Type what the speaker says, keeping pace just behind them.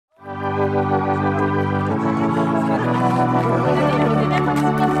I'm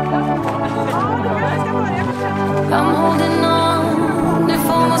holding on, if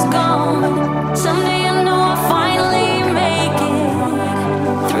I was gone. Someday I know I'll finally make it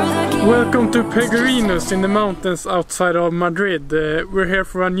through the. Welcome to Peregrinos in the mountains outside of Madrid. We're here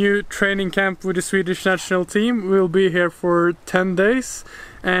for a new training camp with the Swedish national team. We'll be here for 10 days,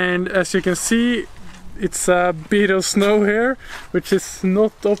 and as you can see, it's a bit of snow here, which is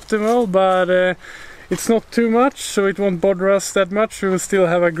not optimal, but it's not too much, so it won't bother us that much. We will still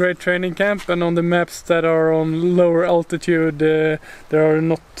have a great training camp, and on the maps that are on lower altitude there are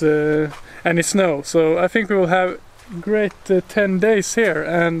not any snow. So I think we will have great 10 days here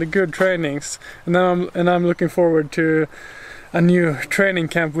and good trainings, and I'm looking forward to a new training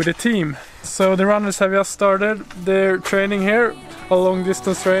camp with the team. So the runners have just started their training here, a long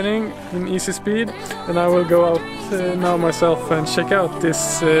distance training in easy speed, and I will go out now myself and check out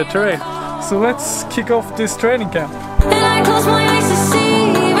this terrain. So let's kick off this training camp. And I close my eyes to see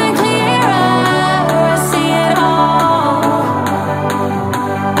even clearer. I see it all.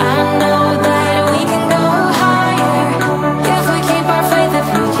 I know that we can go higher if we keep our faith, if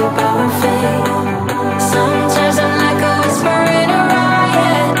we keep our faith. Sometimes I'm like a whisper in a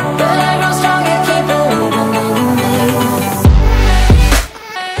riot, but I grow stronger, keep believing in me.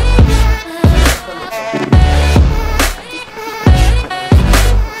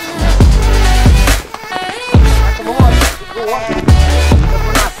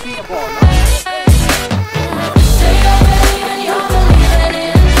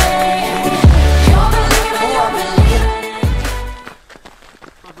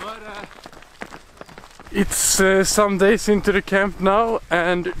 It's some days into the camp now,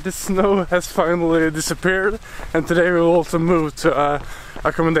 and the snow has finally disappeared, and today we'll also move to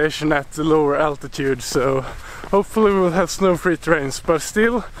accommodation at the lower altitude, so hopefully we'll have snow-free terrains. But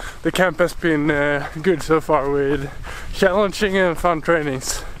still, the camp has been good so far, with challenging and fun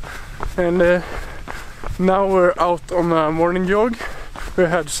trainings. And now we're out on a morning jog. We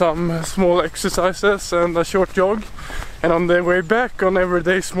had some small exercises and a short jog, and on the way back on every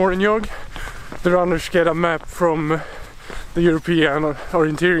day's morning jog, the runners get a map from the European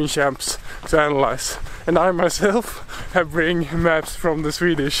orienteering champs to analyze, and I myself have bring maps from the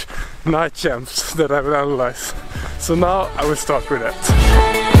Swedish night champs that I will analyze. So now I will start with that.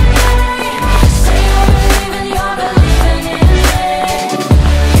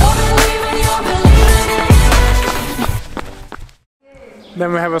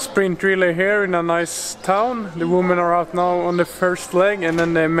 Then we have a sprint relay here in a nice town. The women are out now on the first leg, and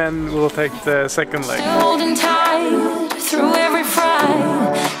then the men will take the second leg. Still holding tight through every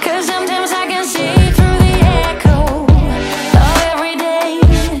fright, 'cause sometimes I can see through the echo of every day,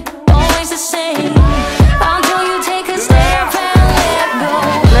 always the same, until you take a step and let go.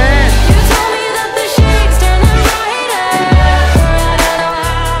 You told me that the shades turning brighter.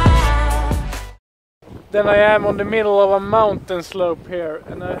 Then I am on the middle of a mountain slope here,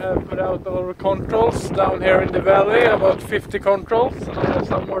 and I have put out all the controls down here in the valley, about 50 controls, and I have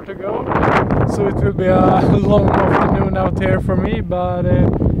some more to go. So it will be a long afternoon out here for me, but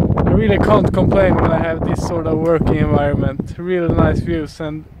I really can't complain when I have this sort of working environment. Really nice views,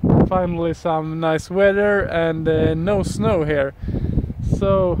 and finally some nice weather, and no snow here.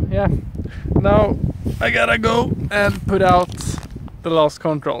 So yeah, now I gotta go and put out the last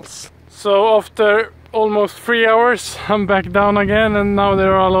controls. So after almost 3 hours I'm back down again, and now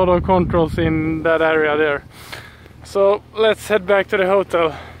there are a lot of controls in that area there. So let's head back to the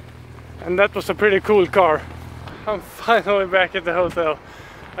hotel, and that was a pretty cool car. I'm finally back at the hotel.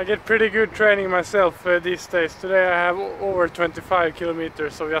 I get pretty good training myself these days. Today I have over 25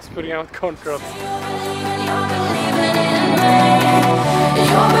 kilometers of just putting out controls.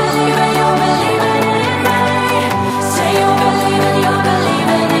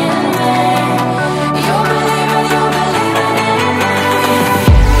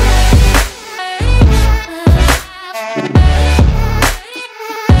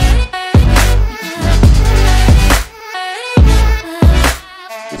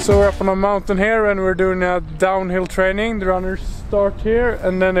 So we're up on a mountain here, and we're doing a downhill training. The runners start here,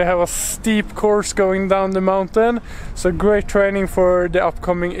 and then they have a steep course going down the mountain. So great training for the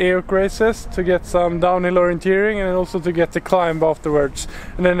upcoming EOC races, to get some downhill orienteering and also to get the climb afterwards.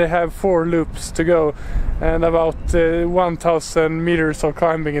 And then they have 4 loops to go, and about 1,000 meters of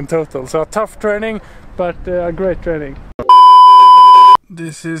climbing in total. So a tough training, but a great training.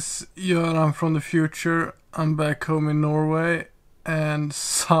 This is Göran from the future. I'm back home in Norway, and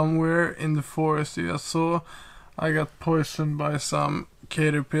somewhere in the forest you just saw, I got poisoned by some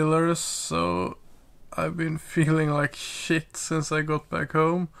caterpillars, so I've been feeling like shit since I got back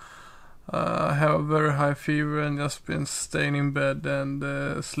home. I have a very high fever and just been staying in bed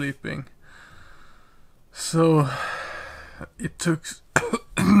and sleeping. So it took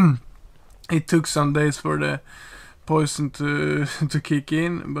it took some days for the poison to kick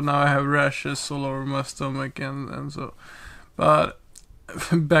in, but now I have rashes all over my stomach and so. But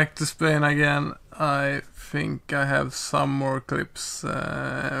back to Spain again. I think I have some more clips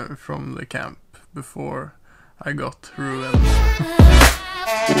from the camp before I got ruined.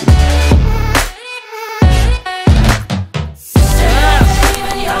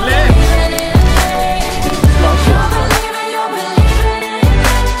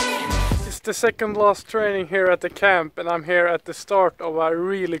 It's the second last training here at the camp, and I'm here at the start of a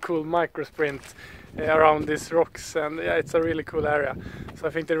really cool micro sprint around these rocks, and yeah, it's a really cool area, so I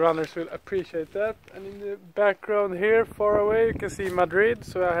think the runners will appreciate that. And in the background here far away you can see Madrid,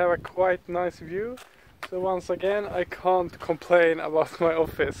 so I have a quite nice view. So once again I can't complain about my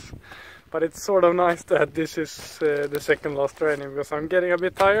office, but it's sort of nice that this is the second last training, because I'm getting a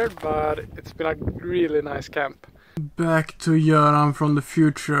bit tired, but it's been a really nice camp. Back to Göran from the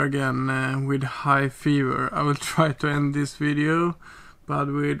future again with high fever. I will try to end this video, but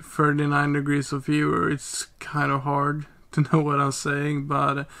with 39 degrees of fever it's kind of hard to know what I'm saying.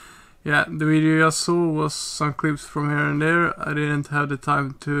 But yeah, the video I saw was some clips from here and there. I didn't have the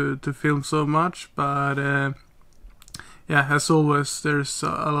time to film so much, but yeah, as always there's a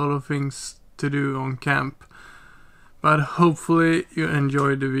lot of things to do on camp. But hopefully you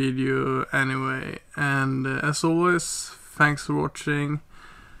enjoyed the video anyway, and as always, thanks for watching,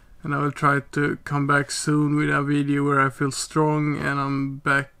 and I will try to come back soon with a video where I feel strong and I'm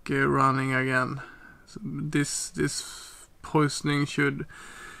back running again. So this poisoning should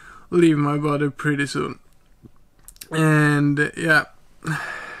leave my body pretty soon. And yeah,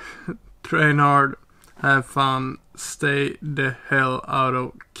 train hard, have fun, stay the hell out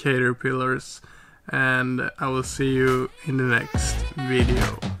of caterpillars, and I will see you in the next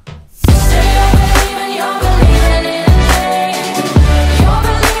video.